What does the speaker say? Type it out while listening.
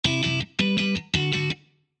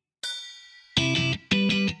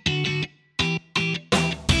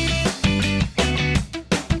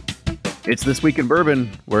It's This Week in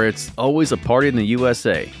Bourbon, where it's always a party in the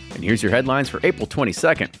USA. And here's your headlines for April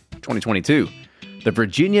 22nd, 2022. The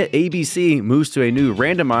Virginia ABC moves to a new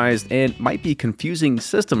randomized and might be confusing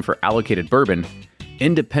system for allocated bourbon.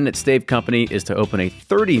 Independent Stave Company is to open a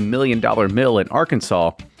 $30 million mill in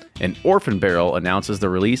Arkansas. And Orphan Barrel announces the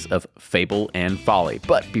release of Fable and Folly.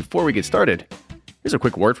 But before we get started, here's a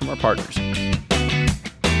quick word from our partners.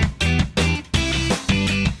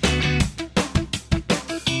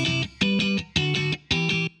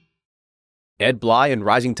 Ed Bly and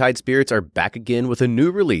Rising Tide Spirits are back again with a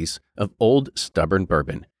new release of Old Stubborn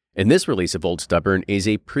Bourbon. And this release of Old Stubborn is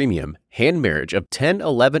a premium hand marriage of 10,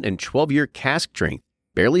 11, and 12-year cask strength,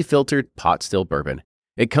 barely filtered pot still bourbon.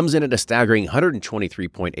 It comes in at a staggering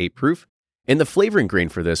 123.8 proof, and the flavoring grain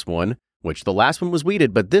for this one, which the last one was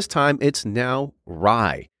wheated, but this time it's now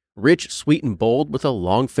rye. Rich, sweet, and bold with a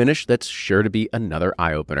long finish that's sure to be another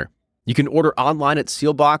eye-opener. You can order online at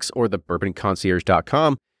Sealbox or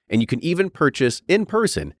thebourbonconcierge.com, and you can even purchase in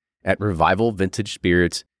person at Revival Vintage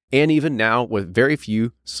Spirits, and even now with very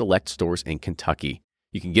few select stores in Kentucky.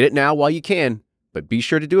 You can get it now while you can, but be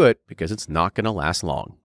sure to do it because it's not going to last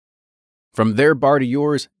long. From their bar to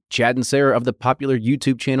yours, Chad and Sarah of the popular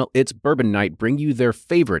YouTube channel It's Bourbon Night bring you their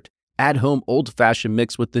favorite at-home old-fashioned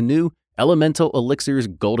mix with the new Elemental Elixirs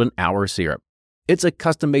Golden Hour Syrup. It's a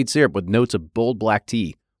custom-made syrup with notes of bold black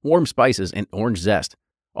tea, warm spices, and orange zest.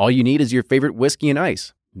 All you need is your favorite whiskey and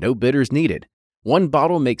ice. No bitters needed. One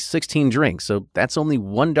bottle makes 16 drinks, so that's only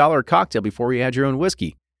 $1 cocktail before you add your own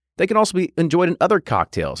whiskey. They can also be enjoyed in other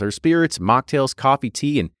cocktails or spirits, mocktails, coffee,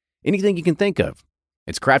 tea, and anything you can think of.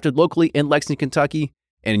 It's crafted locally in Lexington, Kentucky,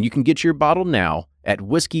 and you can get your bottle now at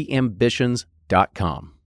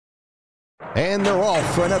whiskeyambitions.com. And they're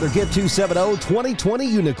off for another Get 270 2020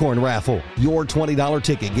 Unicorn Raffle. Your $20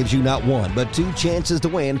 ticket gives you not one, but two chances to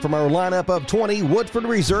win from our lineup of 20 Woodford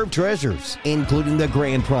Reserve treasures, including the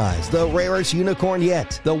grand prize, the rarest unicorn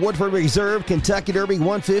yet, the Woodford Reserve Kentucky Derby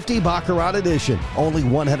 150 Baccarat Edition. Only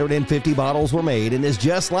 150 bottles were made and is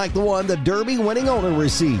just like the one the Derby winning owner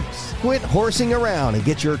receives. Quit horsing around and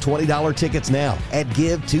get your $20 tickets now at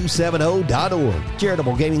give270.org.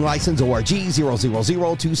 Charitable Gaming License ORG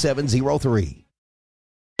 0002703.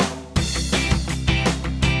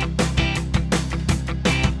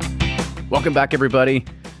 Welcome back, everybody.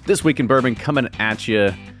 This Week in Bourbon coming at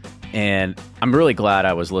you, and I'm really glad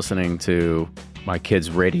I was listening to my kid's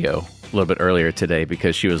radio a little bit earlier today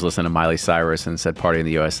because she was listening to Miley Cyrus and said Party in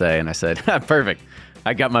the USA, and I said, perfect,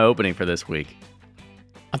 I got my opening for this week.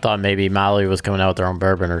 I thought maybe Miley was coming out with their own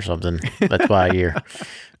bourbon or something. That's why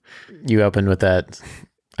you opened with that.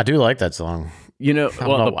 I do like that song. You know,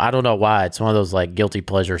 I don't know why. It's one of those like guilty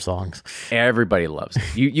pleasure songs. Everybody loves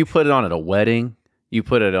it. You put it on at a wedding. You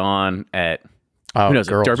put it on at who knows,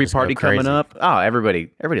 a derby party coming up. Oh, everybody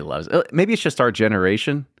loves it. Maybe it's just our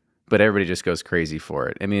generation, but everybody just goes crazy for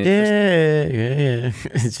it. I mean,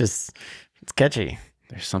 it's catchy.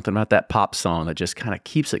 There's something about that pop song that just kind of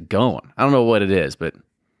keeps it going. I don't know what it is, but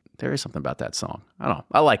there is something about that song. I don't know.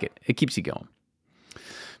 I like it. It keeps you going.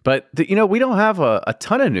 But, we don't have a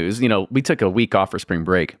ton of news. We took a week off for spring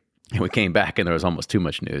break, and we came back, and there was almost too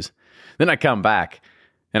much news. Then I come back,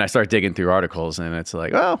 and I start digging through articles, and it's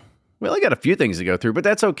like, well, we only got a few things to go through, but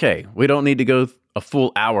that's okay. We don't need to go a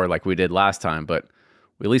full hour like we did last time, but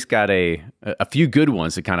we at least got a few good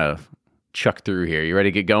ones to kind of chuck through here. You ready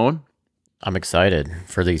to get going? I'm excited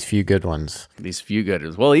for these few good ones. These few good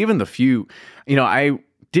ones. Well, even the few, I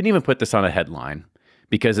didn't even put this on a headline,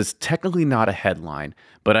 because it's technically not a headline,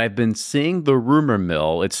 but I've been seeing the rumor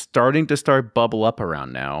mill. It's starting to bubble up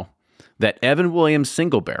around now that Evan Williams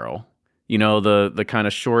single barrel, the kind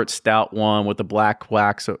of short, stout one with the black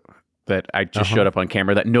wax that I just showed up on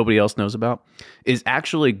camera that nobody else knows about, is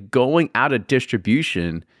actually going out of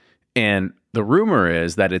distribution. And the rumor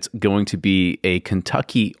is that it's going to be a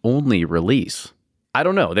Kentucky-only release. I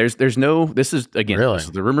don't know. There's no, this is, again, really? This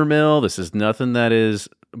is the rumor mill. This is nothing that is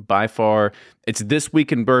by far, it's This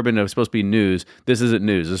Week in Bourbon. It was supposed to be news. This isn't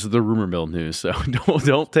news. This is the rumor mill news. So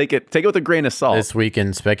don't take it with a grain of salt. This Week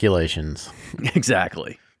in Speculations.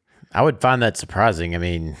 Exactly. I would find that surprising. I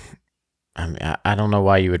mean, I don't know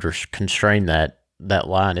why you would constrain that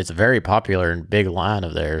line. It's a very popular and big line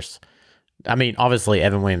of theirs. I mean, obviously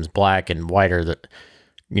Evan Williams Black and White are the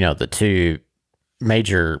two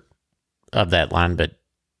major of that line, but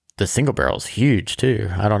the single barrel is huge too.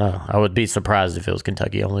 I don't know. I would be surprised if it was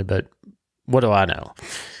Kentucky only, but what do I know?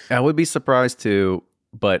 I would be surprised too,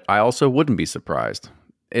 but I also wouldn't be surprised.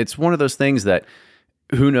 It's one of those things that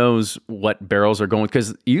who knows what barrels are going,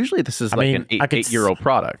 because usually this is an 8-year-old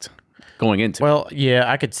product going into. Well,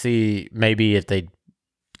 yeah, I could see maybe if they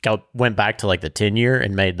went back to like the 10-year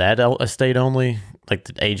and made that a state only, like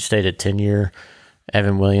the age stated 10-year,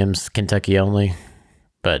 Evan Williams, Kentucky only.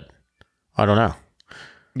 But I don't know.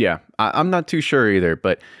 Yeah, I'm not too sure either,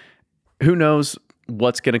 but who knows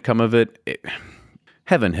what's going to come of it.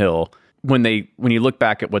 Heaven Hill, when you look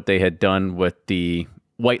back at what they had done with the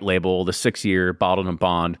white label, the 6-year bottled and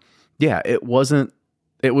bond, yeah, it was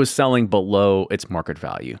selling below its market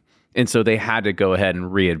value. And so they had to go ahead and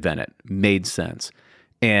reinvent it. Made sense.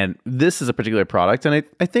 And this is a particular product, and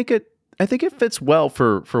I think it fits well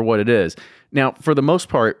for what it is. Now, for the most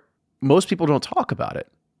part, most people don't talk about it.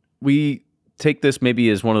 We take this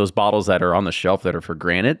maybe as one of those bottles that are on the shelf that are for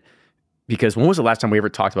granted, because when was the last time we ever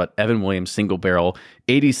talked about Evan Williams single barrel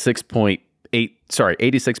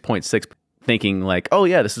 86.6, thinking like, oh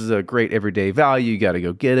yeah, this is a great everyday value, you got to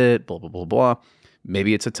go get it, blah, blah, blah, blah.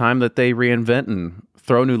 Maybe it's a time that they reinvent and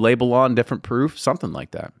throw a new label on, different proof, something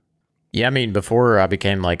like that. Yeah, I mean, before I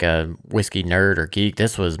became like a whiskey nerd or geek,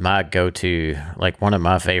 this was my go-to, like one of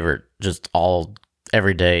my favorite, just all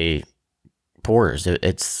everyday pours.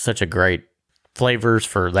 It's such a great flavors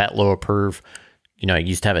for that low a proof. You know, it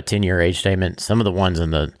used to have a 10-year age statement. Some of the ones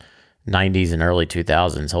in the 90s and early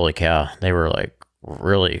 2000s, holy cow, they were like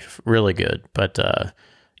really, really good. But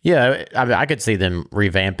yeah, I mean, I could see them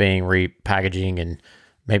revamping, repackaging, and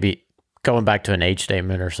maybe going back to an age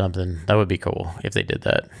statement or something. That would be cool if they did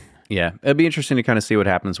that. Yeah, it'd be interesting to kind of see what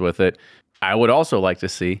happens with it. I would also like to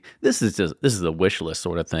see, this is a wish list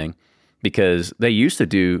sort of thing, because they used to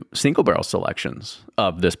do single barrel selections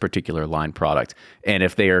of this particular line product. And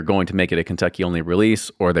if they are going to make it a Kentucky only release,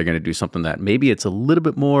 or they're going to do something that maybe it's a little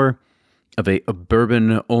bit more of a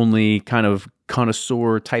bourbon only kind of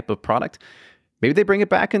connoisseur type of product, maybe they bring it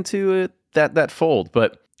back into that fold.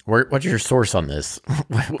 But what's your source on this?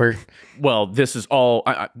 Well, this is all...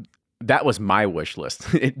 that was my wish list.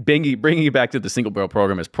 Bringing it back to the single barrel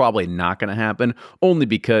program is probably not going to happen, only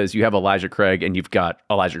because you have Elijah Craig and you've got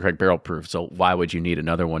Elijah Craig barrel proof. So why would you need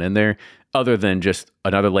another one in there other than just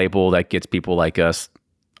another label that gets people like us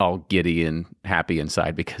all giddy and happy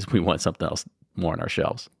inside because we want something else more on our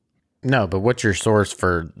shelves? No, but what's your source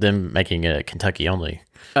for them making it Kentucky only?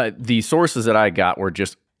 The sources that I got were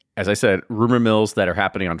just, as I said, rumor mills that are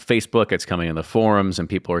happening on Facebook. It's coming in the forums and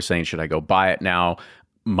people are saying, should I go buy it now?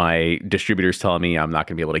 My distributor's telling me I'm not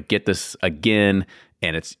going to be able to get this again,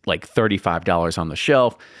 and it's like $35 on the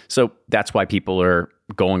shelf. So that's why people are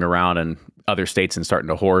going around in other states and starting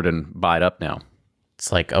to hoard and buy it up now.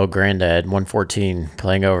 It's like, oh, Granddad, 114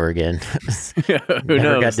 playing over again. Who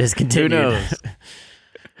knows? Got discontinued. Who knows?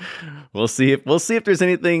 We'll see if there's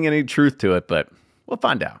any truth to it, but we'll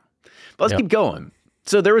find out. But let's keep going.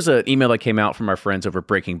 So there was an email that came out from our friends over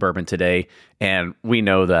Breaking Bourbon today, and we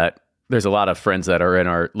know that there's a lot of friends that are in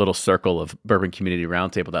our little circle of Bourbon Community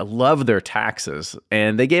Roundtable that love their taxes,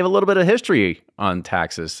 and they gave a little bit of history on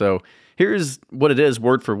taxes. So here's what it is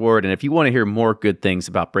word for word. And if you want to hear more good things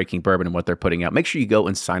about Breaking Bourbon and what they're putting out, make sure you go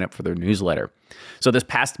and sign up for their newsletter. So this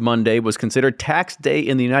past Monday was considered tax day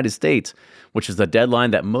in the United States, which is the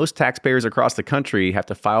deadline that most taxpayers across the country have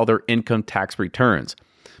to file their income tax returns.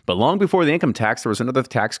 But long before the income tax, there was another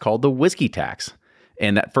tax called the whiskey tax.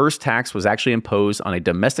 And that first tax was actually imposed on a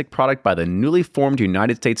domestic product by the newly formed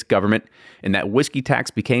United States government, and that whiskey tax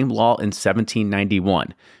became law in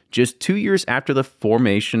 1791, just 2 years after the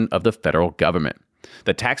formation of the federal government.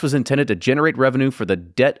 The tax was intended to generate revenue for the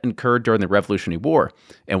debt incurred during the Revolutionary War,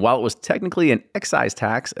 and while it was technically an excise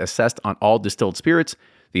tax assessed on all distilled spirits,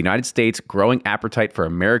 the United States' growing appetite for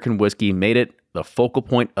American whiskey made it the focal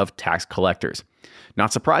point of tax collectors.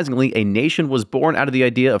 Not surprisingly, a nation was born out of the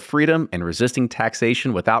idea of freedom, and resisting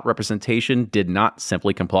taxation without representation did not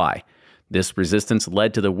simply comply. This resistance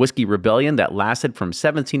led to the Whiskey Rebellion that lasted from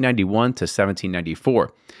 1791 to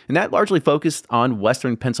 1794, and that largely focused on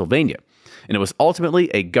Western Pennsylvania. And it was ultimately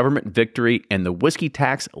a government victory, and the whiskey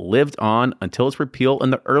tax lived on until its repeal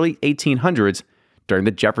in the early 1800s during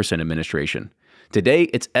the Jefferson administration. Today,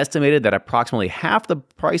 it's estimated that approximately half the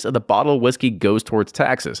price of the bottle of whiskey goes towards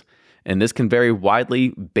taxes. And this can vary wildly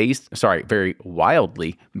based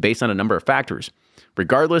on a number of factors.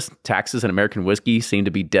 Regardless, taxes and American whiskey seem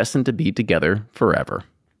to be destined to be together forever.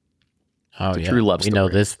 Oh, it's a true love story.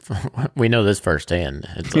 We know this firsthand.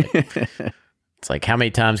 It's like, how many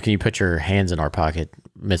times can you put your hands in our pocket,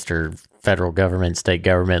 Mr. Federal Government, state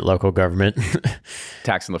government, local government?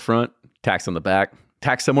 Tax on the front, tax on the back,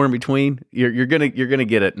 tax somewhere in between. You're gonna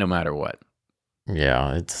get it no matter what.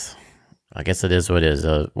 Yeah, I guess it is what it is.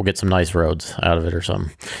 We'll get some nice roads out of it or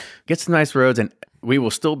something. Get some nice roads, and we will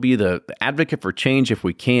still be the advocate for change if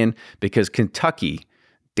we can, because Kentucky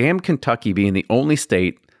being the only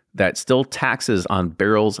state that still taxes on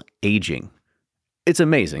barrels aging. it's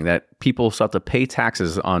amazing that people still have to pay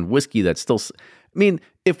taxes on whiskey that's still. I mean,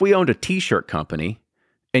 if we owned a T-shirt company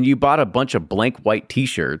and you bought a bunch of blank white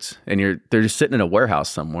T-shirts and they're just sitting in a warehouse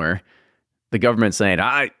somewhere, the government's saying,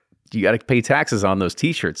 you got to pay taxes on those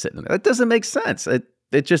T-shirts sitting there. That doesn't make sense.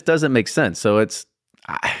 It just doesn't make sense. So it's.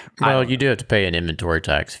 Well, you do have to pay an inventory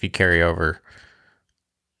tax if you carry over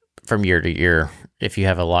from year to year, if you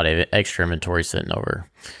have a lot of extra inventory sitting over.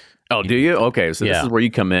 Oh, do you? Okay, so this is where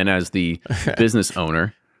you come in as the business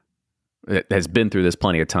owner that has been through this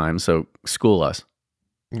plenty of times. So school us.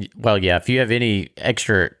 Well, yeah, if you have any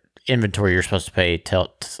extra inventory, you're supposed to pay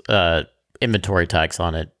inventory tax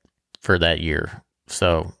on it for that year.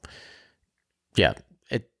 So, yeah,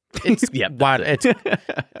 it's wide. It's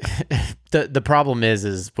the problem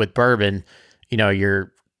is with bourbon,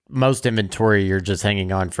 your most inventory you're just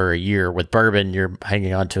hanging on for a year. With bourbon, you're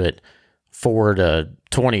hanging on to it 4 to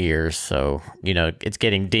 20 years. So, it's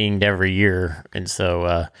getting dinged every year. And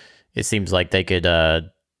so it seems like they could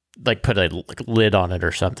put a lid on it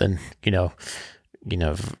or something,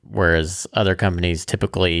 whereas other companies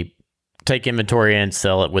typically take inventory and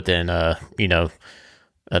sell it within a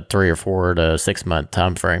 3 or 4 to 6 month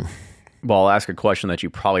time frame. Well, I'll ask a question that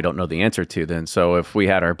you probably don't know the answer to then. So if we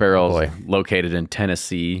had our barrels located in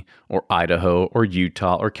Tennessee or Idaho or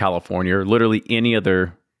Utah or California, or literally any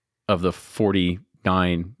other of the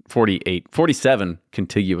 47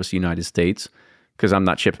 contiguous United States, because I'm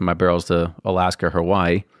not shipping my barrels to Alaska or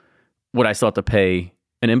Hawaii, would I still have to pay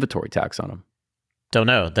an inventory tax on them? Don't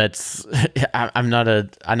know. That's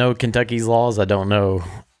I know Kentucky's laws. I don't know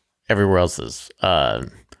everywhere else's.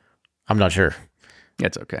 I'm not sure.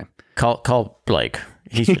 It's okay. Call Blake.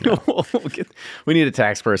 He should know. We need a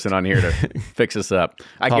tax person on here to fix us up.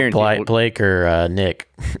 I guarantee Blake or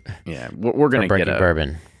Nick. Yeah, we're going to get a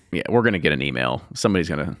bourbon. Yeah, we're going to get an email. Somebody's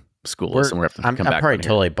going to school us, and we're going to have to come back. I'm probably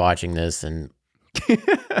totally botching this, and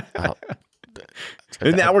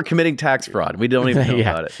and now we're committing tax fraud. We don't even know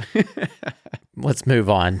about it. Let's move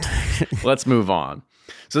on. Let's move on.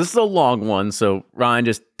 So this is a long one. So Ryan,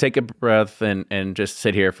 just take a breath and just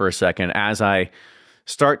sit here for a second as I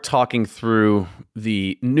start talking through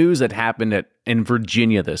the news that happened in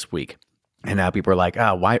Virginia this week. And now people are like,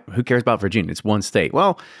 why? Who cares about Virginia? It's one state.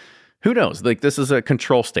 Well, who knows? Like, this is a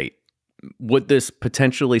control state. Would this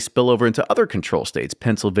potentially spill over into other control states?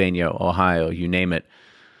 Pennsylvania, Ohio, you name it.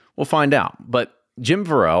 We'll find out. But Jim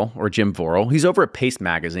Vorel, he's over at Paste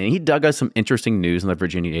Magazine. He dug us some interesting news on the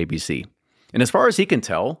Virginia ABC. And as far as he can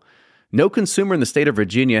tell, no consumer in the state of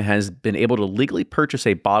Virginia has been able to legally purchase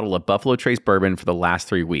a bottle of Buffalo Trace bourbon for the last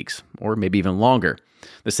 3 weeks, or maybe even longer.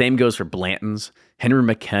 The same goes for Blanton's, Henry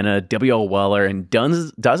McKenna, W.L. Weller, and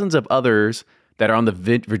dozens of others that are on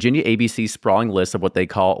the Virginia ABC sprawling list of what they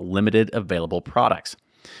call limited available products.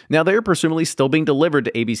 Now, they're presumably still being delivered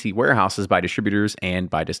to ABC warehouses by distributors and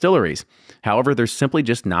by distilleries. However, they're simply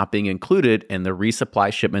just not being included in the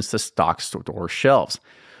resupply shipments to stock store shelves.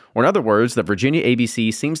 Or in other words, the Virginia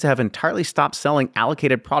ABC seems to have entirely stopped selling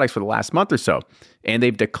allocated products for the last month or so, and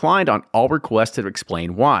they've declined on all requests to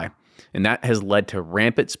explain why. And that has led to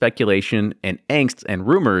rampant speculation and angst and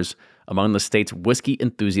rumors among the state's whiskey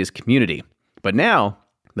enthusiast community. But now,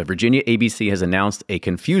 the Virginia ABC has announced a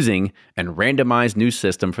confusing and randomized new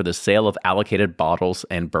system for the sale of allocated bottles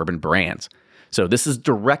and bourbon brands. So this is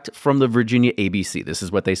direct from the Virginia ABC. This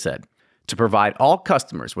is what they said. To provide all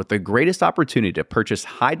customers with the greatest opportunity to purchase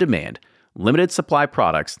high-demand, limited supply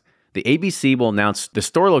products, the ABC will announce the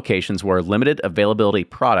store locations where limited availability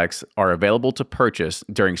products are available to purchase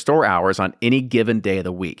during store hours on any given day of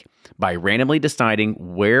the week by randomly deciding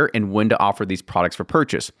where and when to offer these products for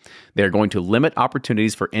purchase. They're going to limit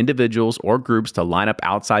opportunities for individuals or groups to line up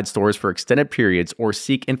outside stores for extended periods or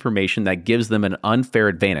seek information that gives them an unfair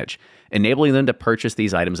advantage, enabling them to purchase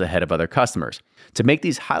these items ahead of other customers. To make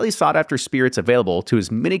these highly sought-after spirits available to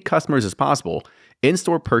as many customers as possible,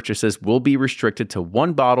 in-store purchases will be restricted to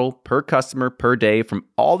 1 bottle per customer per day from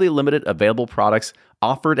all the limited available products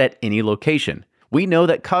offered at any location. We know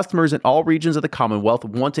that customers in all regions of the Commonwealth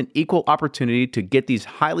want an equal opportunity to get these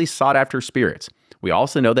highly sought-after spirits. We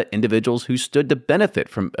also know that individuals who stood to benefit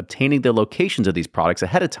from obtaining the locations of these products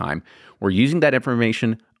ahead of time were using that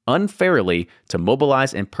information unfairly to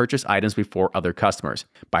mobilize and purchase items before other customers.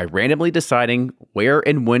 By randomly deciding where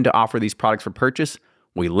and when to offer these products for purchase,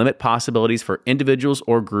 we limit possibilities for individuals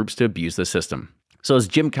or groups to abuse the system. So as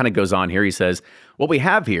Jim kind of goes on here, he says, what we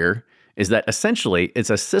have here is that essentially it's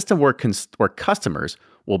a system where customers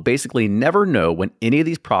will basically never know when any of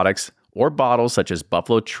these products or bottles such as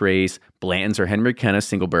Buffalo Trace, Blanton's, or Henry McKenna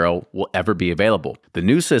Single Barrel will ever be available. The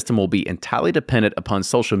new system will be entirely dependent upon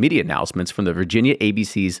social media announcements from the Virginia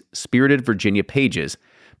ABC's Spirited Virginia pages,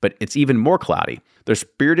 but it's even more cloudy. Their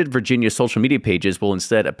Spirited Virginia social media pages will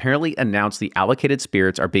instead apparently announce the allocated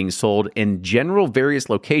spirits are being sold in general various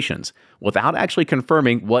locations without actually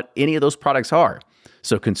confirming what any of those products are.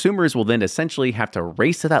 So consumers will then essentially have to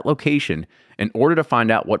race to that location in order to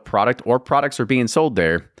find out what product or products are being sold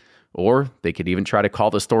there, or they could even try to call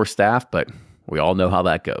the store staff, but we all know how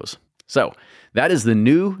that goes. So that is the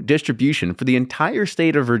new distribution for the entire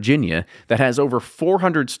state of Virginia that has over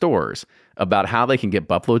 400 stores about how they can get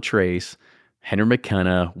Buffalo Trace, Henry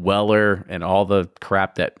McKenna, Weller, and all the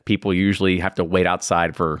crap that people usually have to wait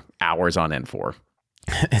outside for hours on end for.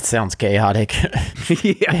 It sounds chaotic.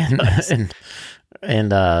 Yeah.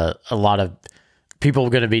 and a lot of people are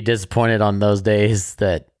going to be disappointed on those days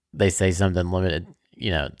that they say something limited.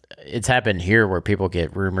 You know, it's happened here where people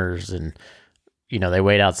get rumors and, you know, they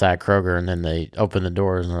wait outside Kroger and then they open the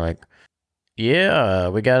doors and they're like, yeah,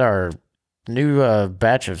 we got our new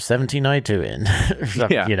batch of 1792 in. Or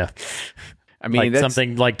something, Yeah. You know. I mean, like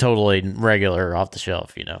something like totally regular off the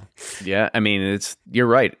shelf, you know. Yeah, I mean, you're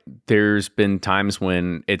right. There's been times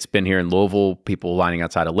when it's been here in Louisville, people lining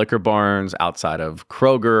outside of liquor barns, outside of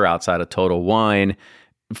Kroger, outside of Total Wine,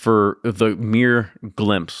 for the mere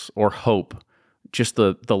glimpse or hope, just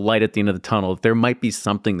the light at the end of the tunnel. There might be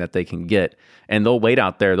something that they can get, and they'll wait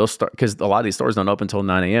out there. They'll start, because a lot of these stores don't open until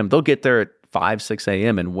 9 a.m. They'll get there at 5, 6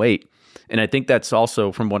 a.m. and wait. And I think that's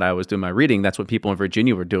also, from what I was doing my reading, that's what people in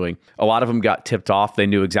Virginia were doing. A lot of them got tipped off. They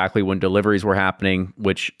knew exactly when deliveries were happening,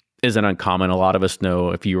 which isn't uncommon. A lot of us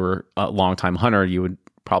know, if you were a longtime hunter, you would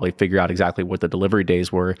probably figure out exactly what the delivery days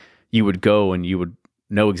were. You would go and you would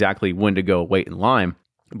know exactly when to go wait in line.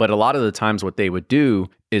 But a lot of the times what they would do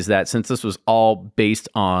is that, since this was all based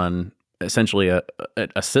on essentially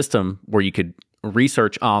a system where you could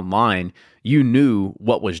research online, you knew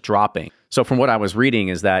what was dropping. So from what I was reading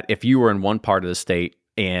is that if you were in one part of the state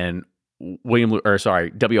and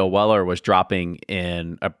W.O. Weller was dropping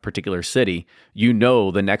in a particular city, you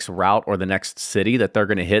know the next route or the next city that they're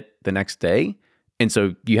going to hit the next day. And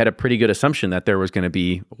so you had a pretty good assumption that there was going to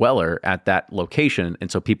be Weller at that location. And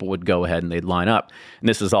so people would go ahead and they'd line up. And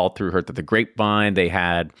this is all through the grapevine. They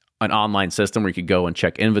had an online system where you could go and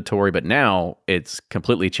check inventory, but now it's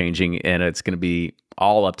completely changing and it's going to be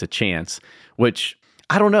all up to chance, which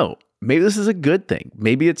I don't know. Maybe this is a good thing.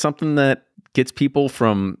 Maybe it's something that gets people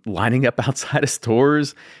from lining up outside of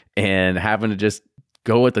stores and having to just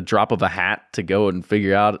go at the drop of a hat to go and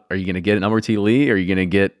figure out, are you going to get an Elmer T. Lee? Or are you going to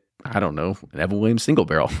get, I don't know, an Evan Williams single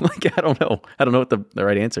barrel? Like, I don't know. I don't know what the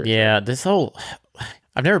right answer is. Yeah,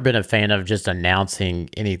 I've never been a fan of just announcing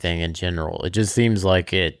anything in general. It just seems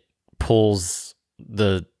like it pulls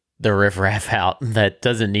the riffraff out that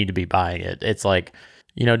doesn't need to be buying it. It's like,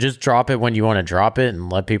 you know, just drop it when you want to drop it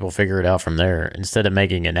and let people figure it out from there. Instead of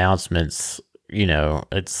making announcements, you know,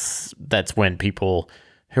 that's when people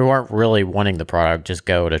who aren't really wanting the product just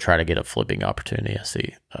go to try to get a flipping opportunity. I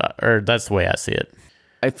see, or that's the way I see it.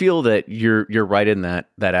 I feel that you're right in that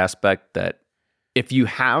aspect, that if you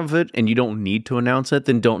have it and you don't need to announce it,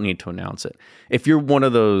 then don't need to announce it. If you're one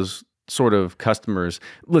of those sort of customers,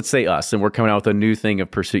 let's say us, and we're coming out with a new thing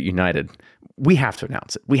of Pursuit United, we have to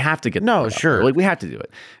announce it. We have to get sure. Like, we have to do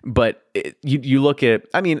it. But you look at,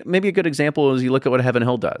 I mean, maybe a good example is you look at what Heaven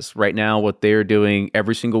Hill does right now. What they're doing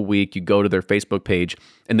every single week, you go to their Facebook page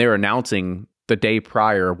and they're announcing the day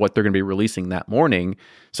prior what they're going to be releasing that morning.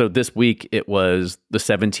 So this week it was the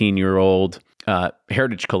 17-year-old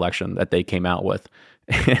Heritage Collection that they came out with.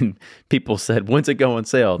 And people said, when's it go on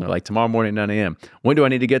sale? And they're like, tomorrow morning, 9 a.m. When do I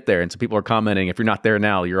need to get there? And so people are commenting, if you're not there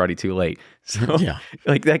now, you're already too late. So yeah,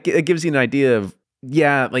 like that gives you an idea of,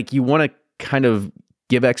 yeah, like you want to kind of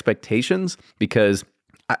give expectations, because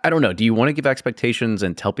I don't know. Do you want to give expectations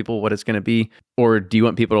and tell people what it's going to be? Or do you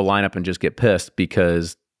want people to line up and just get pissed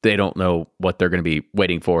because they don't know what they're going to be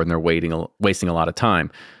waiting for and they're wasting a lot of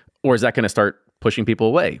time? Or is that going to start pushing people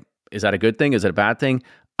away? Is that a good thing? Is it a bad thing?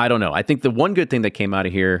 I don't know. I think the one good thing that came out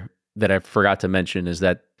of here that I forgot to mention is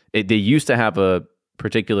that they used to have a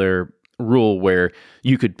particular rule where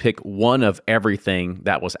you could pick one of everything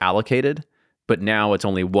that was allocated, but now it's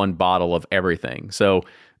only one bottle of everything. So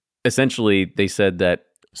essentially they said that.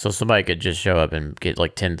 So somebody could just show up and get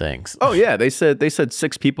like 10 things. Oh yeah. They said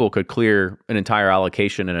 6 people could clear an entire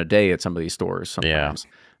allocation in a day at some of these stores sometimes.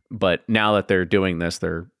 Yeah. But now that they're doing this,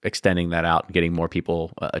 they're extending that out and getting more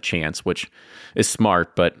people a chance, which is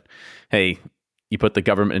smart. But hey, you put the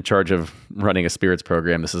government in charge of running a spirits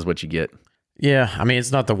program, this is what you get. Yeah, I mean,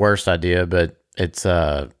 it's not the worst idea, but it's,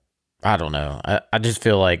 I don't know. I just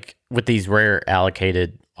feel like with these rare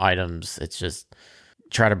allocated items, it's just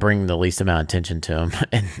try to bring the least amount of attention to them.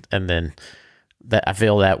 And then that I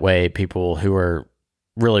feel that way people who are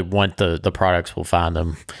really want the products will find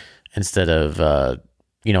them instead of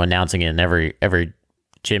announcing it in every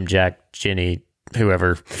Jim, Jack, Jenny,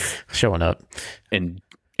 whoever showing up. And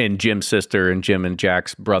Jim's sister and Jim and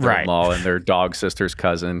Jack's brother-in-law and their dog sister's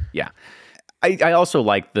cousin. Yeah. I also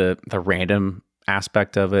like the random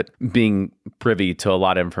aspect of it, being privy to a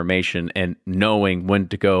lot of information and knowing when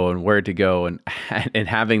to go and where to go and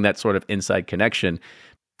having that sort of inside connection.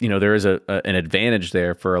 There is an advantage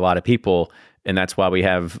there for a lot of people. And that's why we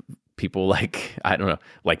have people like, I don't know,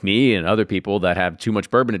 like me and other people that have too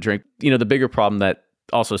much bourbon to drink. The bigger problem that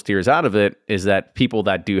also steers out of it is that people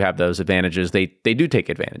that do have those advantages, they do take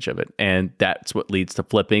advantage of it. And that's what leads to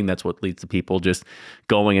flipping. That's what leads to people just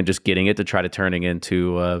going and just getting it to try to turning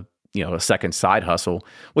into a second side hustle,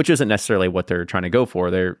 which isn't necessarily what they're trying to go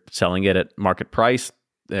for. They're selling it at market price,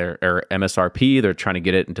 or MSRP. They're trying to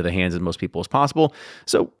get it into the hands of most people as possible.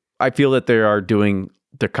 So I feel that they are doing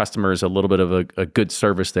their customers a little bit of a good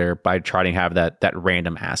service there by trying to have that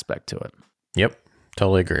random aspect to it. Yep,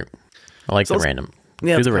 totally agree. I like the random.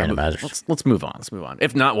 Yeah, do the randomizers. Let's move on. Let's move on.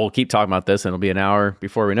 If not, we'll keep talking about this, and it'll be an hour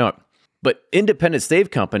before we know it. But Independent Stave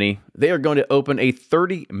Company, they are going to open a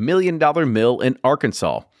 $30 million mill in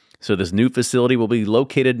Arkansas. So this new facility will be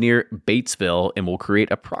located near Batesville and will create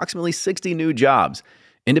approximately 60 new jobs.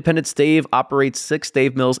 Independent Stave operates 6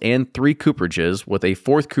 stave mills and 3 cooperages, with a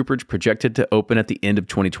 4th cooperage projected to open at the end of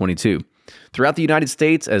 2022, throughout the United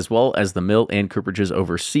States, as well as the mill and cooperages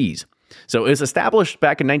overseas. So it was established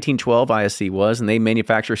back in 1912, ISC was, and they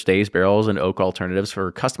manufacture staves, barrels, and oak alternatives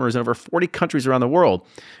for customers in over 40 countries around the world.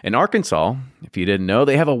 In Arkansas, if you didn't know,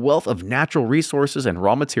 they have a wealth of natural resources and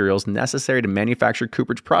raw materials necessary to manufacture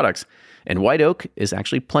cooperage products, and white oak is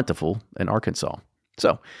actually plentiful in Arkansas.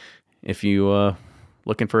 So if you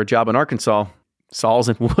looking for a job in Arkansas, saws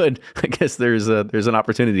and wood, I guess there's an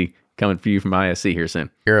opportunity coming for you from ISC here soon.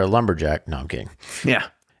 You're a lumberjack. No, I'm kidding.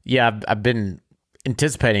 Yeah, I've been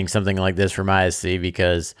anticipating something like this from ISC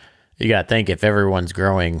because you got to think if everyone's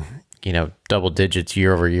growing, double digits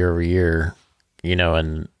year over year,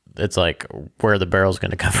 and it's like where the barrel's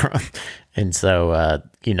going to come from. And so,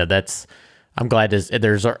 I'm glad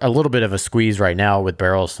there's a little bit of a squeeze right now with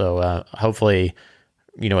barrels. So hopefully,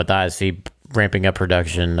 with ISC ramping up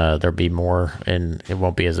production, there'll be more and it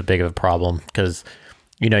won't be as big of a problem because,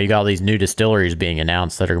 you got all these new distilleries being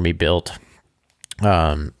announced that are going to be built.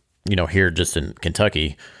 Here just in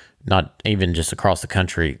Kentucky, not even just across the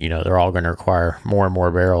country, they're all going to require more and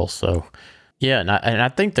more barrels. So, yeah, and I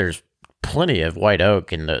think there's plenty of white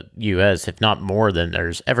oak in the U.S., if not more than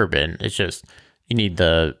there's ever been. It's just you need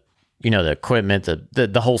the equipment,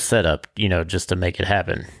 the whole setup, just to make it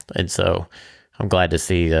happen. And so I'm glad to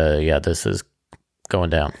see, this is going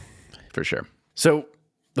down. For sure. So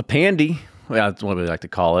the Pandy, that's what we like to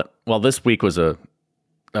call it. Well, this week was a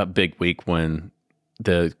big week when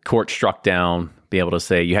the court struck down, be able to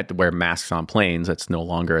say you had to wear masks on planes. That's no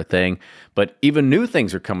longer a thing. But even new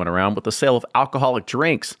things are coming around with the sale of alcoholic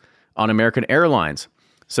drinks on American Airlines.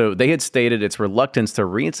 So they had stated its reluctance to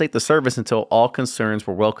reinstate the service until all concerns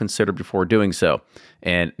were well considered before doing so.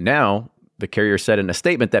 And now the carrier said in a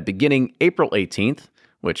statement that beginning April 18th,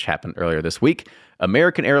 which happened earlier this week,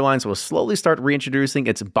 American Airlines will slowly start reintroducing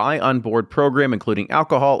its buy on board program, including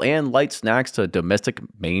alcohol and light snacks to domestic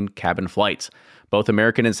main cabin flights. Both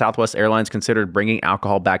American and Southwest Airlines considered bringing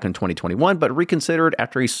alcohol back in 2021, but reconsidered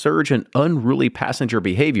after a surge in unruly passenger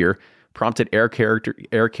behavior prompted air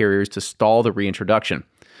carriers to stall the reintroduction.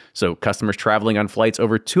 So customers traveling on flights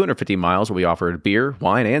over 250 miles will be offered beer,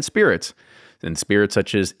 wine, and spirits. And spirits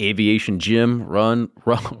such as aviation gin, rum,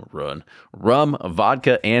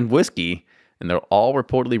 vodka, and whiskey. And they'll all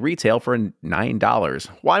reportedly retail for $9.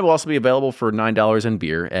 Wine will also be available for $9 and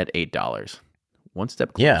beer at $8. One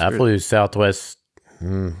step closer. Yeah, I flew Southwest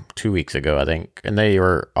 2 weeks ago, I think, and they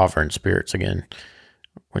were offering spirits again,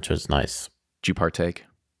 which was nice. Did you partake?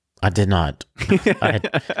 I did not.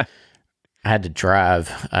 I had to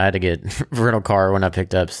drive. I had to get a rental car when I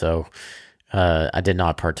picked up, so I did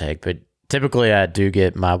not partake. But typically, I do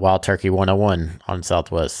get my Wild Turkey 101 on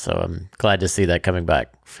Southwest, so I'm glad to see that coming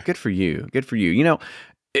back. Good for you. Good for you.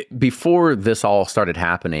 Before this all started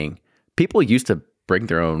happening, people used to bring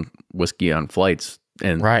their own whiskey on flights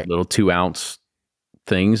and little 2-ounce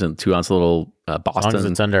things and 2-ounce little Boston. As long as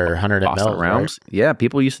it's under 100 ml rounds. Right? Yeah,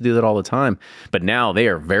 people used to do that all the time. But now they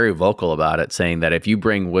are very vocal about it, saying that if you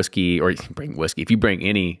bring whiskey, if you bring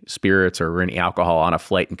any spirits or any alcohol on a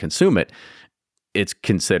flight and consume it, it's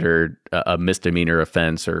considered a misdemeanor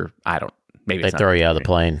offense, or maybe they throw you out of the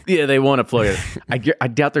plane. Yeah, they want to throw you. I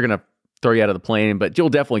doubt they're going to throw you out of the plane, but you'll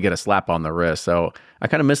definitely get a slap on the wrist. So I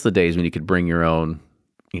kind of miss the days when you could bring your own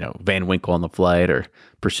Van Winkle on the flight or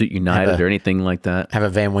Pursuit United or anything like that. Have a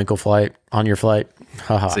Van Winkle flight on your flight.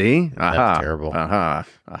 See? That's terrible. I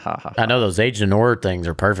know those Agent Or things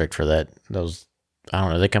are perfect for that. Those, I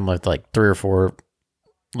don't know, they come with like 3 or 4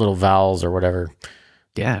 little vowels or whatever.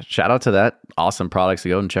 Yeah, shout out to that. Awesome products.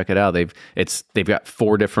 Go and check it out. They've got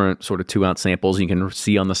 4 different sort of 2-ounce samples. You can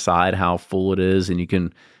see on the side how full it is, and you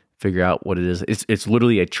can figure out what it is. It's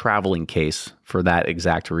literally a traveling case for that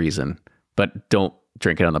exact reason. But don't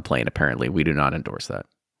drink it on the plane. Apparently, we do not endorse that.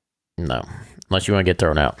 No, unless you want to get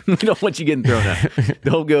thrown out. We don't want you getting thrown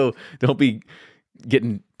out. Don't be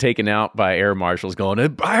getting taken out by air marshals going,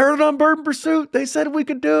 I heard it on Bourbon Pursuit. They said we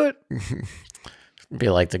could do it. Be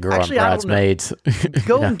like the girl on Bridesmaids.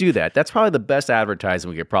 Go and do that. That's probably the best advertising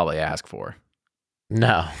we could probably ask for.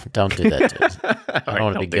 No, don't do that to us. I don't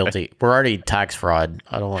want to be guilty. We're already tax fraud.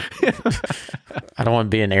 I don't want to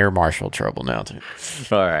be in air marshal trouble now too.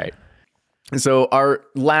 All right. So our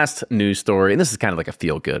last news story, and this is kind of like a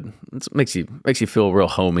feel good. It makes you feel real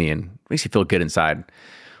homey and makes you feel good inside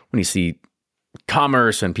when you see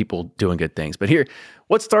commerce and people doing good things. But here,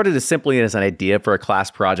 what started as simply as an idea for a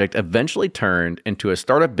class project eventually turned into a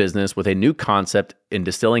startup business with a new concept in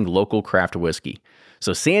distilling local craft whiskey.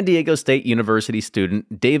 So San Diego State University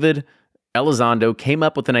student David Elizondo came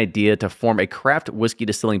up with an idea to form a craft whiskey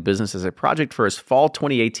distilling business as a project for his fall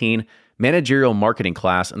 2018 managerial marketing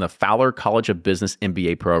class in the Fowler College of Business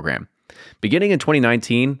MBA program. Beginning in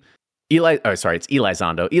 2019, Eli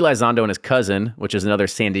Zondo. Eli Zondo and his cousin, which is another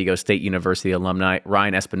San Diego State University alumni,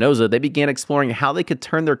 Ryan Espinoza, they began exploring how they could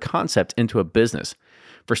turn their concept into a business.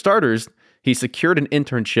 For starters, he secured an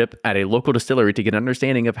internship at a local distillery to get an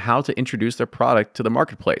understanding of how to introduce their product to the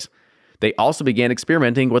marketplace. They also began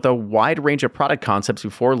experimenting with a wide range of product concepts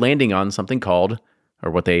before landing on something called,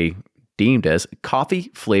 or what they deemed as,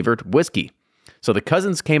 coffee-flavored whiskey. So the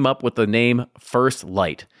cousins came up with the name First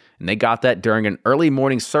Light, and they got that during an early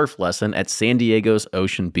morning surf lesson at San Diego's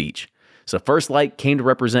Ocean Beach. So First Light came to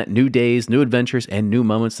represent new days, new adventures, and new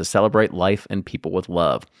moments to celebrate life and people with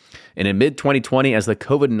love. And in mid-2020, as the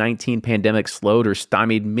COVID-19 pandemic slowed or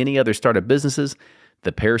stymied many other startup businesses,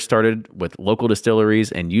 the pair started with local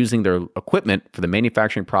distilleries and using their equipment for the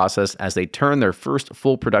manufacturing process as they turned their first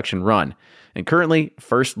full production run. And currently,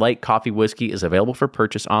 First Light Coffee Whiskey is available for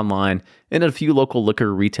purchase online and at a few local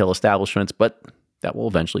liquor retail establishments, but that will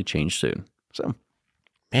eventually change soon. So,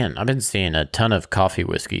 man, I've been seeing a ton of coffee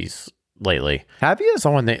whiskeys lately. Have you?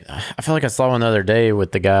 I feel like I saw one the other day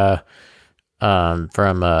with the guy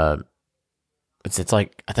from it's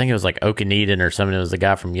like, I think it was like Okaneden or something. It was the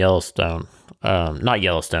guy from Yellowstone. Not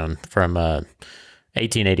Yellowstone, from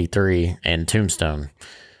 1883 and Tombstone.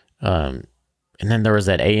 And then there was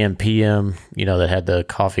that AM PM, that had the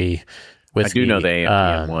coffee whiskey. I do know the AM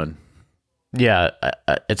PM one. Yeah,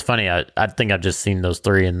 it's funny. I think I've just seen those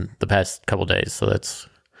 3 in the past couple days. So that's,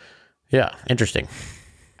 interesting.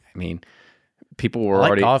 I mean, people were I like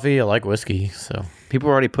already coffee. I like whiskey. So people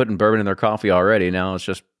were already putting bourbon in their coffee already. Now it's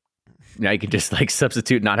just, now you can just like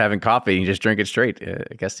substitute not having coffee and you just drink it straight.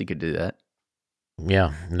 I guess you could do that.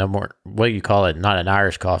 Yeah, no more. What do you call it? Not an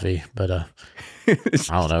Irish coffee, but I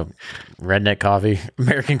don't know, redneck coffee,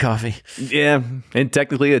 American coffee. Yeah, and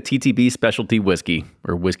technically a TTB specialty whiskey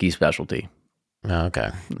or whiskey specialty. Oh, okay,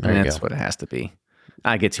 That's what it has to be.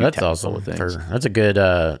 I get too technical awesome with things. That's a good.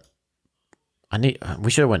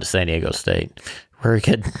 We should have went to San Diego State where we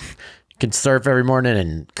could surf every morning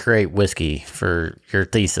and create whiskey for your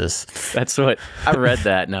thesis. That's what I read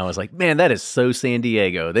that and I was like, man, that is so San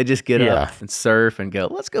Diego. They just get up and surf and go,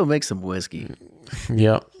 let's go make some whiskey.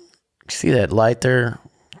 Yep. See that light there?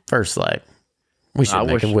 First Light. We should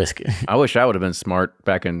make a whiskey. I wish I would have been smart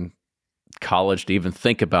back in college to even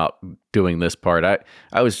think about doing this part.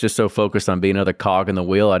 I was just so focused on being another cog in the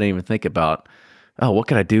wheel. I didn't even think about, what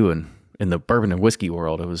could I do in the bourbon and whiskey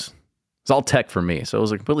world? It's all tech for me. So it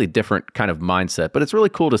was a completely different kind of mindset, but it's really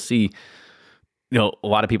cool to see, a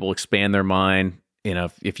lot of people expand their mind.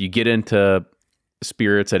 If you get into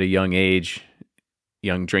spirits at a young drinking age,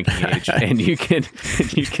 and you can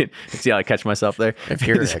see how I catch myself there. If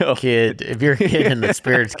you're a kid in the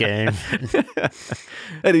spirits game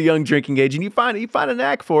at a young drinking age, and you find a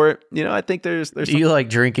knack for it, I think there's. Do you like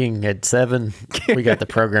drinking at 7? We got the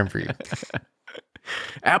program for you.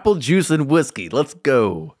 Apple juice and whiskey. Let's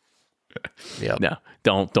go. Yeah. No,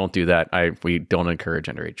 don't do that. We don't encourage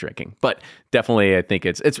underage drinking, but definitely I think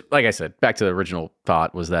it's like I said, back to the original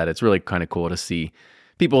thought was that it's really kind of cool to see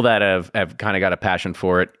people that have kind of got a passion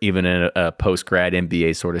for it, even in a post-grad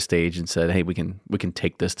MBA sort of stage, and said, hey, we can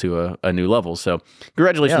take this to a new level. So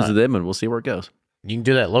congratulations to them, and we'll see where it goes. You can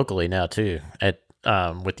do that locally now too at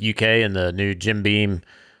with UK and the new Jim Beam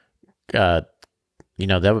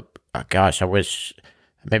that would, gosh, I wish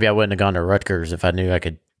maybe I wouldn't have gone to Rutgers if I knew I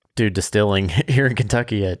could do distilling here in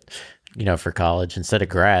Kentucky for college instead of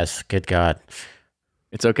grass. Good God.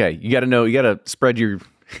 It's okay. You got to spread your,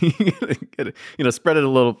 spread it a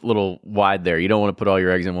little wide there. You don't want to put all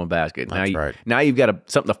your eggs in one basket. That's right. Now you've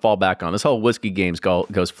got something to fall back on. This whole whiskey game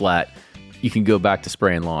goes flat. You can go back to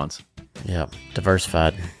spraying lawns. Yeah,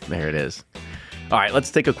 diversified. There it is. All right,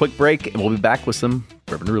 let's take a quick break, and we'll be back with some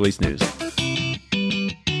bourbon release news.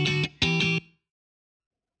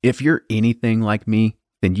 If you're anything like me,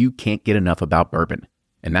 then you can't get enough about bourbon.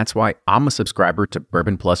 And that's why I'm a subscriber to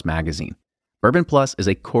Bourbon Plus magazine. Bourbon Plus is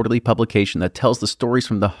a quarterly publication that tells the stories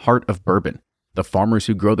from the heart of bourbon, the farmers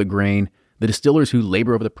who grow the grain, the distillers who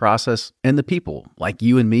labor over the process, and the people like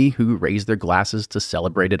you and me who raise their glasses to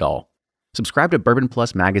celebrate it all. Subscribe to Bourbon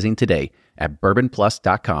Plus magazine today at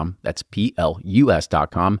bourbonplus.com, that's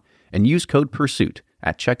PLUS.com, and use code PURSUIT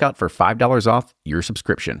at checkout for $5 off your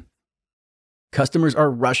subscription. Customers are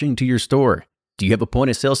rushing to your store. Do you have a point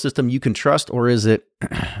of sale system you can trust, or is it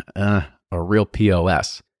a real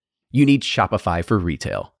POS? You need Shopify for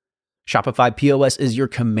retail. Shopify POS is your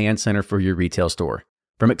command center for your retail store.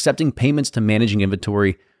 From accepting payments to managing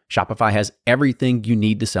inventory, Shopify has everything you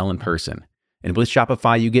need to sell in person. And with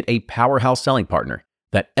Shopify, you get a powerhouse selling partner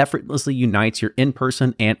that effortlessly unites your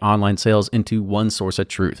in-person and online sales into one source of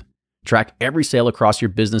truth. Track every sale across your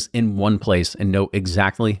business in one place and know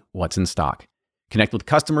exactly what's in stock. Connect with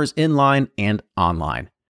customers in line and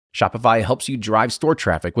online. Shopify helps you drive store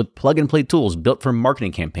traffic with plug-and-play tools built for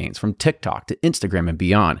marketing campaigns from TikTok to Instagram and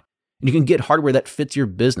beyond. And you can get hardware that fits your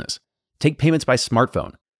business. Take payments by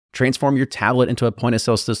smartphone. Transform your tablet into a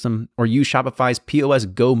point-of-sale system, or use Shopify's POS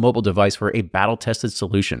Go mobile device for a battle-tested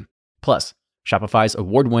solution. Plus, Shopify's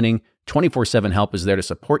award-winning 24/7 help is there to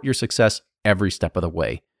support your success every step of the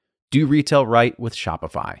way. Do retail right with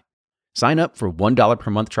Shopify. Sign up for $1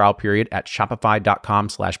 per month trial period at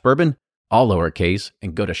shopify.com/bourbon, all lowercase,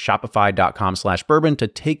 and go to shopify.com/bourbon to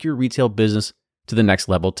take your retail business to the next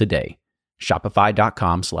level today.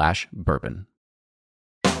 Shopify.com/bourbon.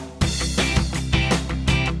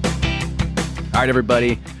 All right,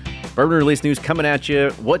 everybody. Bourbon release news coming at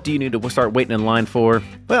you. What do you need to start waiting in line for?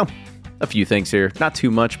 Well, a few things here. Not too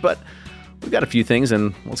much, but we've got a few things,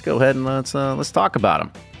 and let's go ahead and let's talk about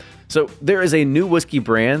them. So there is a new whiskey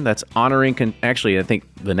brand that's honoring, actually, I think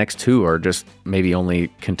the next two are just maybe only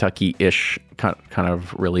Kentucky-ish kind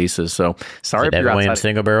of releases. So sorry if you're outside. Williams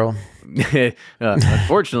single barrel.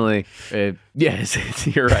 Unfortunately,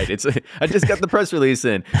 yes, you're right. I just got the press release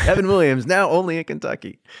in. Evan Williams, now only in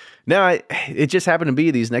Kentucky. Now, it just happened to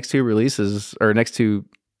be these next two releases, or next two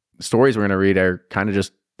stories we're going to read are kind of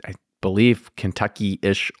just, I believe,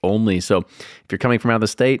 Kentucky-ish only. So if you're coming from out of the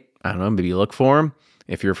state, I don't know, maybe look for them.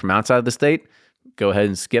 If you're from outside of the state, go ahead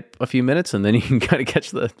and skip a few minutes, and then you can kind of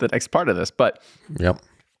catch the next part of this. But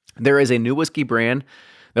There is a new whiskey brand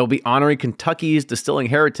that will be honoring Kentucky's distilling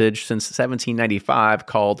heritage since 1795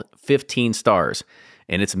 called 15 Stars,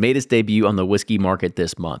 and it's made its debut on the whiskey market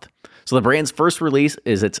this month. So the brand's first release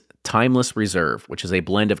is its Timeless Reserve, which is a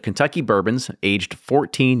blend of Kentucky bourbons aged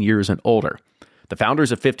 14 years and older. The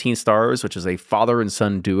founders of 15 Stars, which is a father and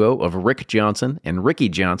son duo of Rick Johnson and Ricky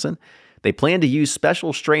Johnson, they plan to use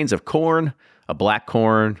special strains of corn, a black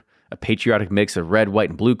corn, a patriotic mix of red, white,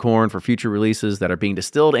 and blue corn for future releases that are being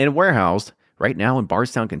distilled and warehoused right now in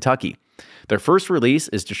Bardstown, Kentucky. Their first release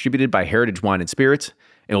is distributed by Heritage Wine and Spirits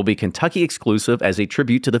and will be Kentucky exclusive as a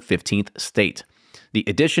tribute to the 15th state. The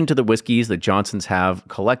addition to the whiskeys that Johnsons have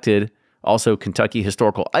collected also Kentucky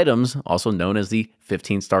historical items, also known as the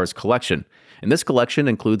 15 Stars Collection. And this collection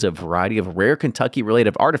includes a variety of rare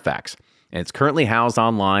Kentucky-related artifacts, and it's currently housed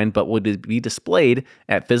online but will be displayed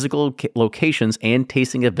at physical locations and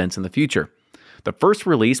tasting events in the future. The first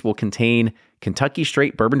release will contain Kentucky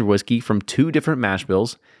straight bourbon whiskey from 2 different mash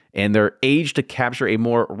bills, and they're aged to capture a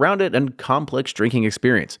more rounded and complex drinking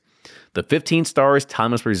experience. The 15 Stars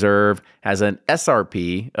Timeless Reserve has an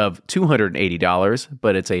SRP of $280,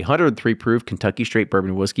 but it's a 103 proof Kentucky straight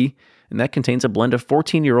bourbon whiskey, and that contains a blend of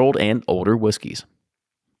 14-year-old and older whiskeys.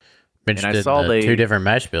 And I saw they 2 different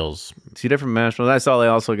mash bills. 2 different mash bills. I saw they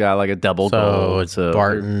also got like a double gold. So it's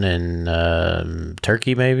Barton and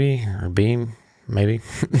Turkey, maybe, or Beam, maybe.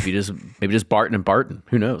 maybe just Barton and Barton.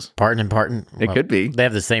 Who knows? Barton and Barton. It could be. They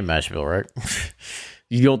have the same mash bill, right?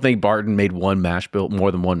 You don't think Barton made one mash bill,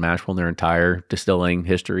 more than one mash bill in their entire distilling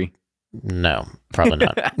history? No, probably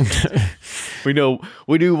not. We know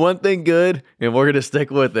we do one thing good, and we're gonna stick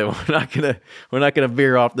with it. We're not gonna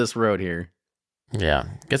veer off this road here. Yeah,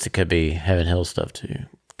 I guess it could be Heaven Hill stuff too,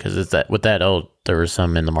 because it's that with that old, there was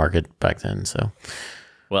some in the market back then. So,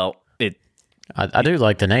 well, I do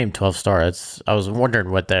like the name 12 Star. I was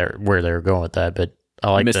wondering where they were going with that, but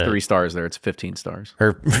I like You missed 3 stars there. It's 15 stars.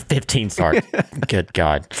 Or 15 stars. Good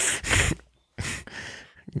God.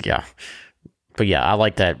 Yeah. But yeah, I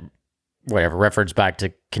like that, whatever, reference back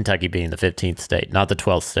to Kentucky being the 15th state, not the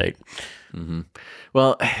 12th state. Mm-hmm.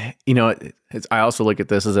 Well, I also look at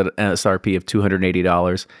this as an MSRP of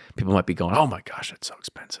 $280. People might be going, oh my gosh, that's so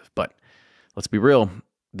expensive. But let's be real.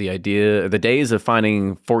 The days of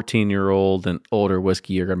finding 14-year-old and older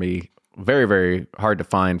whiskey are going to be very, very hard to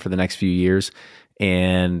find for the next few years.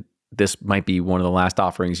 And this might be one of the last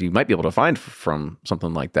offerings you might be able to find from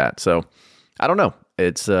something like that. So I don't know.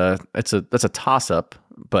 That's a toss up,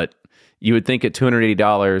 but you would think at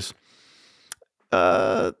 $280,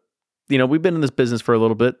 we've been in this business for a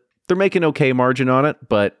little bit. They're making okay margin on it,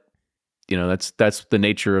 but that's the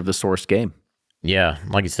nature of the source game. Yeah.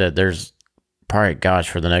 Like you said, there's probably,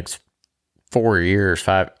 for the next 4 years,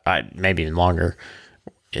 5, maybe even longer,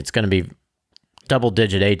 it's going to be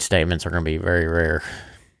double-digit age statements are going to be very rare.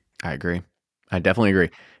 I agree. I definitely agree.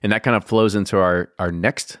 And that kind of flows into our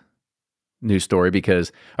next news story,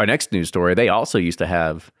 because our next news story, they also used to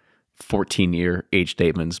have 14-year age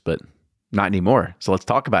statements, but not anymore. So let's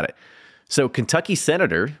talk about it. So Kentucky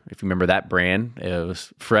Senator, if you remember that brand, it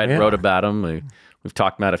was Fred wrote about them. We've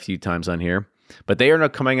talked about it a few times on here. But they are now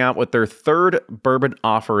coming out with their third bourbon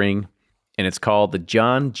offering, and it's called the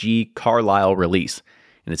John G. Carlisle Release,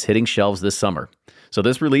 and it's hitting shelves this summer. So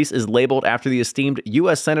this release is labeled after the esteemed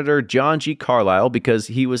U.S. Senator John G. Carlisle because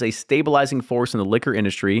he was a stabilizing force in the liquor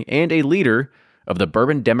industry and a leader of the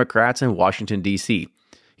Bourbon Democrats in Washington, D.C.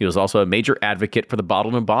 He was also a major advocate for the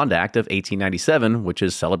Bottled and Bond Act of 1897, which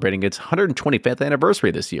is celebrating its 125th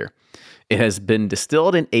anniversary this year. It has been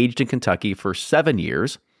distilled and aged in Kentucky for 7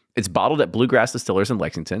 years. It's bottled at Bluegrass Distillers in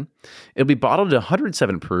Lexington. It'll be bottled at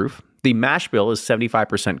 107 proof. The mash bill is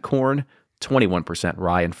 75% corn, 21%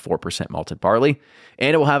 rye, and 4% malted barley,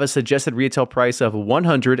 and it will have a suggested retail price of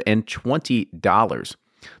 $120.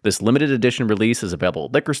 This limited edition release is available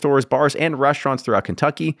at liquor stores, bars, and restaurants throughout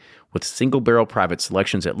Kentucky, with single-barrel private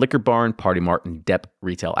selections at Liquor Barn, Party Mart, and Depp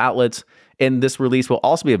retail outlets. And this release will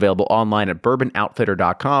also be available online at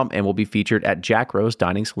bourbonoutfitter.com and will be featured at Jack Rose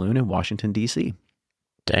Dining Saloon in Washington, D.C.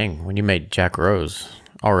 Dang, when you made Jack Rose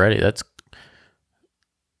already, that's good.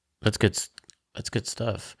 That's good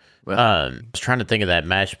stuff. Well, I was trying to think of that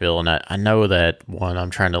mash bill, and I know that one.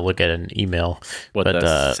 I'm trying to look at an email. What, but,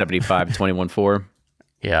 the 75-21-4?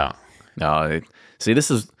 Yeah. No, see,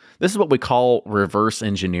 this is what we call reverse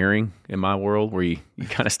engineering in my world, where you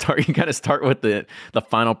kind of start with the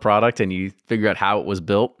final product and you figure out how it was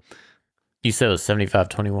built. You said it was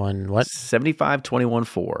 75-21 what?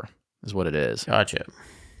 75-21-4 is what it is. Gotcha.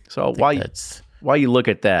 So while you look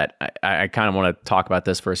at that, I kind of want to talk about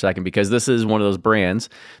this for a second, because this is one of those brands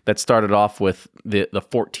that started off with the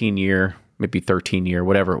 14-year, maybe 13-year,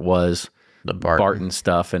 whatever it was, the Barton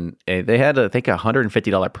stuff, and they had, I think,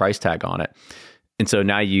 $150 price tag on it. And so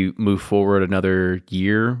now you move forward another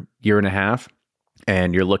year and a half,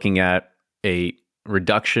 and you're looking at a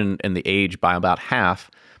reduction in the age by about half,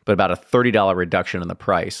 but about a $30 reduction in the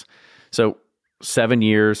price. So 7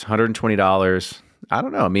 years, $120. I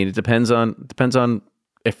don't know. I mean, it depends on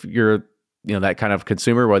if you're, that kind of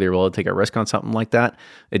consumer, whether you're willing to take a risk on something like that.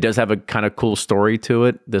 It does have a kind of cool story to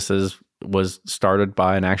it. This was started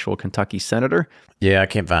by an actual Kentucky senator. Yeah, I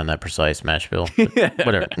can't find that precise mash bill.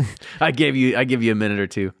 Whatever. I give you a minute or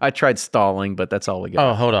two. I tried stalling, but that's all we got.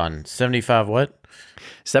 Oh, hold on. 75 what?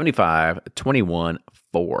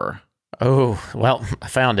 75-21-4. Oh, well, I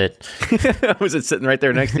found it. Was it sitting right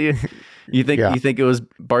there next to you? You think it was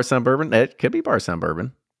Bardstown Bourbon? It could be Bardstown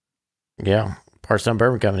Bourbon. Yeah, Bardstown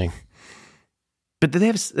Bourbon Company. But they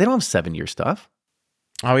don't have 7-year stuff.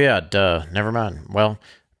 Oh yeah, duh. Never mind. Well,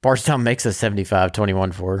 Bardstown makes a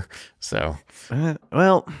 75-21-4. So,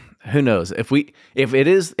 well, who knows? If it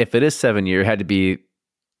is 7 year, it had to be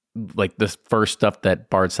like the first stuff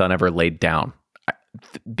that Bardstown ever laid down,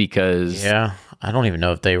 because yeah, I don't even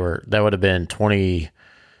know if they were. That would have been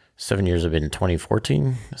 27 years. Have been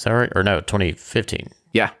 2014. Is that right? Or no, 2015.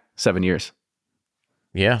 Yeah, 7 years.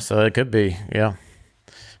 Yeah, so it could be. Yeah.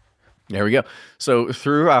 There we go. So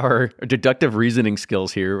through our deductive reasoning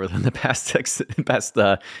skills here within the past minute and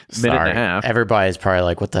a half. Everybody's probably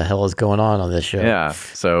like, what the hell is going on this show? Yeah.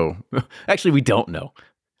 So actually, we don't know.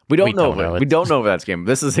 We don't know if that's game.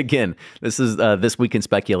 This is This Week in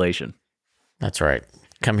Speculation. That's right.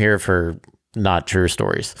 Come here for not true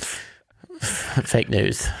stories. Fake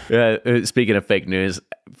news. Speaking of fake news,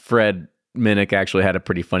 Fred Minnick actually had a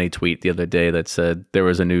pretty funny tweet the other day that said there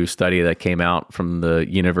was a new study that came out from the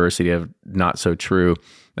University of Not So True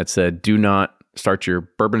that said, do not start your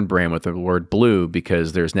bourbon brand with the word blue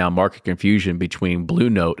because there's now market confusion between Blue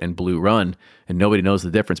Note and Blue Run, and nobody knows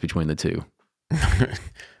the difference between the two.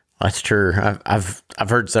 That's true. I've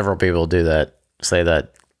heard several people say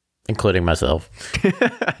that, including myself.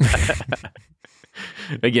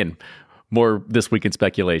 Again, more This Week in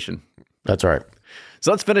Speculation. That's right.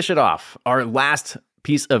 So let's finish it off. Our last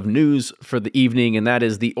piece of news for the evening, and that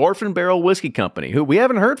is the Orphan Barrel Whiskey Company, who we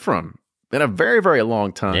haven't heard from in a very, very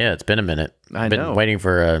long time. Yeah, it's been a minute. I've been waiting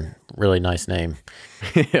for a really nice name.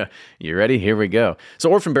 You ready? Here we go. So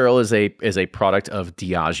Orphan Barrel is a product of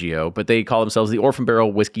Diageo, but they call themselves the Orphan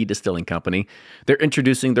Barrel Whiskey Distilling Company. They're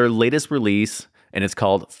introducing their latest release, and it's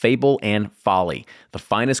called Fable and Folly, the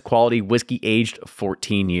finest quality whiskey aged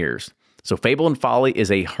 14 years. So Fable and Folly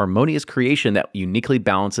is a harmonious creation that uniquely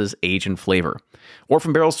balances age and flavor.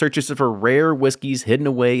 Orphan Barrel searches for rare whiskeys hidden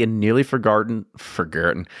away and nearly forgotten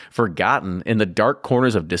in the dark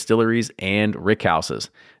corners of distilleries and rickhouses.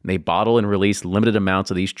 They bottle and release limited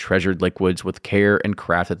amounts of these treasured liquids with care and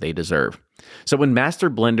craft that they deserve. So when master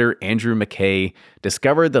blender Andrew McKay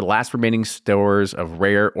discovered the last remaining stores of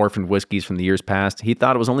rare orphan whiskeys from the years past, he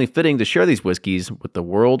thought it was only fitting to share these whiskeys with the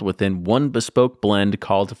world within one bespoke blend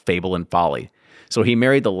called Fable and Folly. So he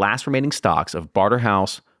married the last remaining stocks of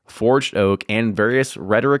Barterhouse, Forged Oak, and various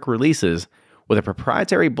Rhetoric releases with a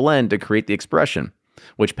proprietary blend to create the expression,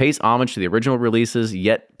 which pays homage to the original releases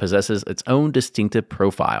yet possesses its own distinctive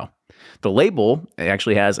profile. The label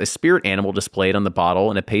actually has a spirit animal displayed on the bottle,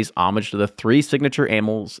 and it pays homage to the three signature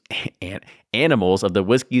animals of the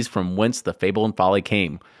whiskeys from whence the Fable and Folly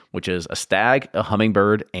came, which is a stag, a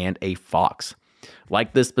hummingbird, and a fox.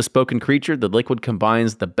 Like this bespoken creature, the liquid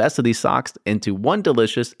combines the best of these stocks into one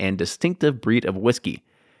delicious and distinctive breed of whiskey.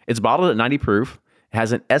 It's bottled at 90 proof, it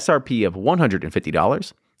has an SRP of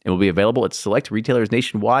 $150, and will be available at select retailers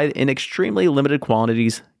nationwide in extremely limited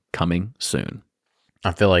quantities coming soon.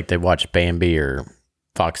 I feel like they watched Bambi or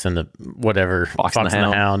Fox and the whatever, Fox and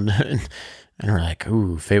the Hound, and we're like,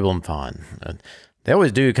 ooh, Fable and Fawn. They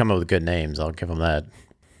always do come up with good names. I'll give them that.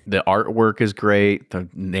 The artwork is great. The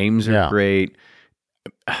names are great.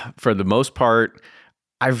 For the most part,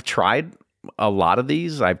 I've tried a lot of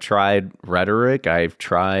these. I've tried Rhetoric. I've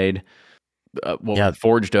tried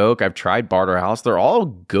Forged Oak. I've tried Barterhouse. They're all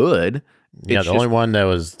good. Yeah, the only one that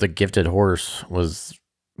was the Gifted Horse was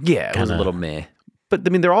it was a little meh. But I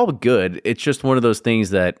mean, they're all good. It's just one of those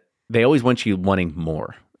things that they always want you wanting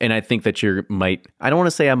more. And I think that I don't want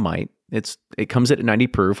to say I might. It comes at 90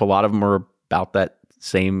 proof. A lot of them are about that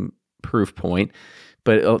same proof point.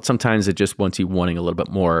 But sometimes it just wants you wanting a little bit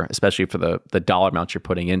more, especially for the dollar amount you're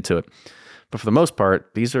putting into it. But for the most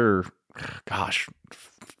part, these are,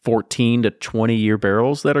 14 to 20 year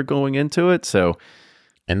barrels that are going into it. So,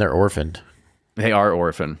 and they're orphaned. They are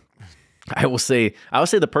orphaned. I will say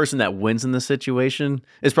the person that wins in this situation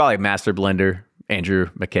is probably master blender Andrew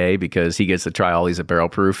McKay, because he gets to try all these at barrel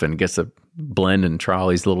proof and gets to blend and try all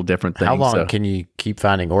these little different things. How long can you keep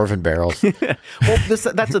finding orphan barrels? Well, that's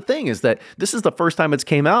the thing, is that this is the first time it's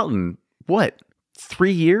came out in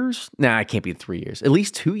 3 years? Nah, it can't be 3 years. At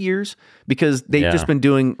least 2 years, because they've just been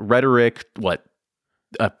doing Rhetoric,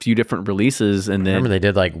 a few different releases, and then remember they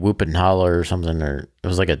did like Whoop and Holler or something, or it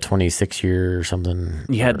was like a 26-year or something.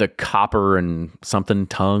 You had the Copper and something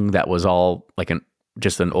tongue that was all like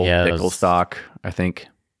just an old pickle stock, I think.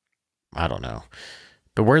 I don't know,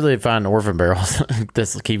 but where do they find orphan barrels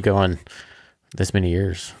this keep going this many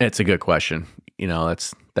years? It's a good question.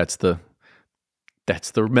 That's the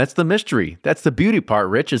mystery. That's the beauty part,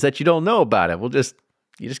 Rich, is that you don't know about it.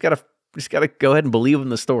 You just gotta go ahead and believe in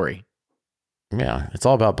the story. Yeah, it's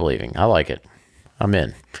all about believing. I like it. I'm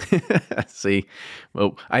in. See,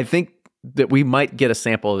 well, I think that we might get a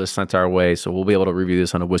sample of this sent our way, so we'll be able to review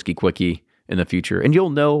this on a Whiskey Quickie in the future, and you'll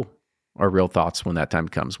know our real thoughts when that time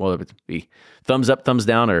comes. Whether it be thumbs up, thumbs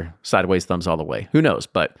down, or sideways thumbs all the way. Who knows?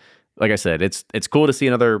 But like I said, it's cool to see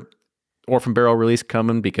another Orphan Barrel release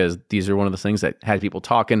coming, because these are one of the things that had people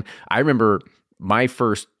talking. I remember my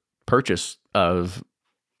first purchase of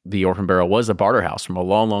the Orphan Barrel was a Barterhouse from a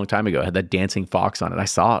long, long time ago. It had that dancing fox on it. I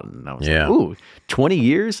saw it and I was like, ooh, 20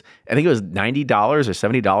 years? I think it was $90 or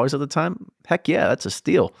 $70 at the time. Heck yeah, that's a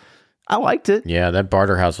steal. I liked it. Yeah, that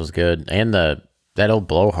Barterhouse was good. And that old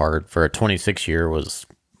Blowhard for a 26-year was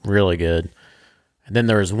really good. And then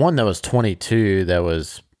there was one that was 22 that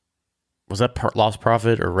was that Lost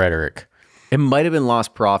Prophet or Rhetoric? It might have been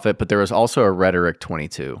Lost Prophet, but there was also a Rhetoric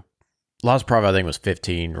 22. Lost Prophet, I think, was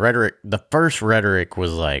 15. Rhetoric, the first Rhetoric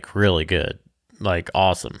was like really good, like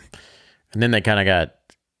awesome. And then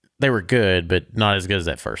they were good, but not as good as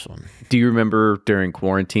that first one. Do you remember during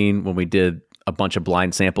quarantine when we did a bunch of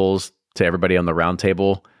blind samples to everybody on the round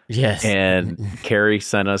table? Yes. And Carrie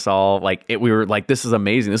sent us all we were like, this is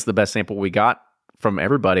amazing. This is the best sample we got from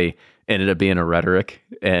everybody. Ended up being a rhetoric,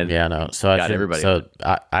 and yeah, no. So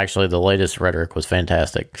actually, the latest rhetoric was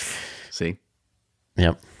fantastic. See,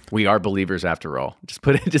 yep, we are believers after all. Just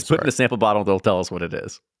put it in the sample bottle. They'll tell us what it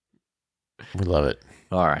is. We love it.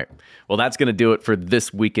 All right. Well, that's going to do it for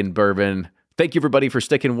this week in bourbon. Thank you, everybody, for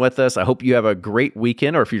sticking with us. I hope you have a great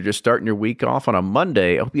weekend, or if you're just starting your week off on a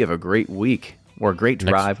Monday, I hope you have a great week or a great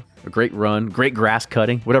drive, a great run, great grass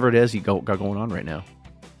cutting, whatever it is you got going on right now.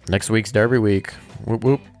 Next week's Derby week. Whoop,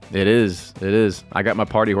 whoop. It is. I got my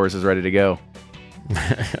party horses ready to go.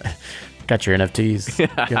 Got your NFTs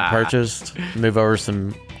getting purchased. Move over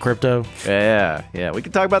some crypto. Yeah. We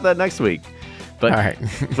can talk about that next week. But all right.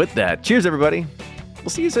 with that, cheers, everybody. We'll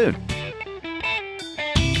see you soon.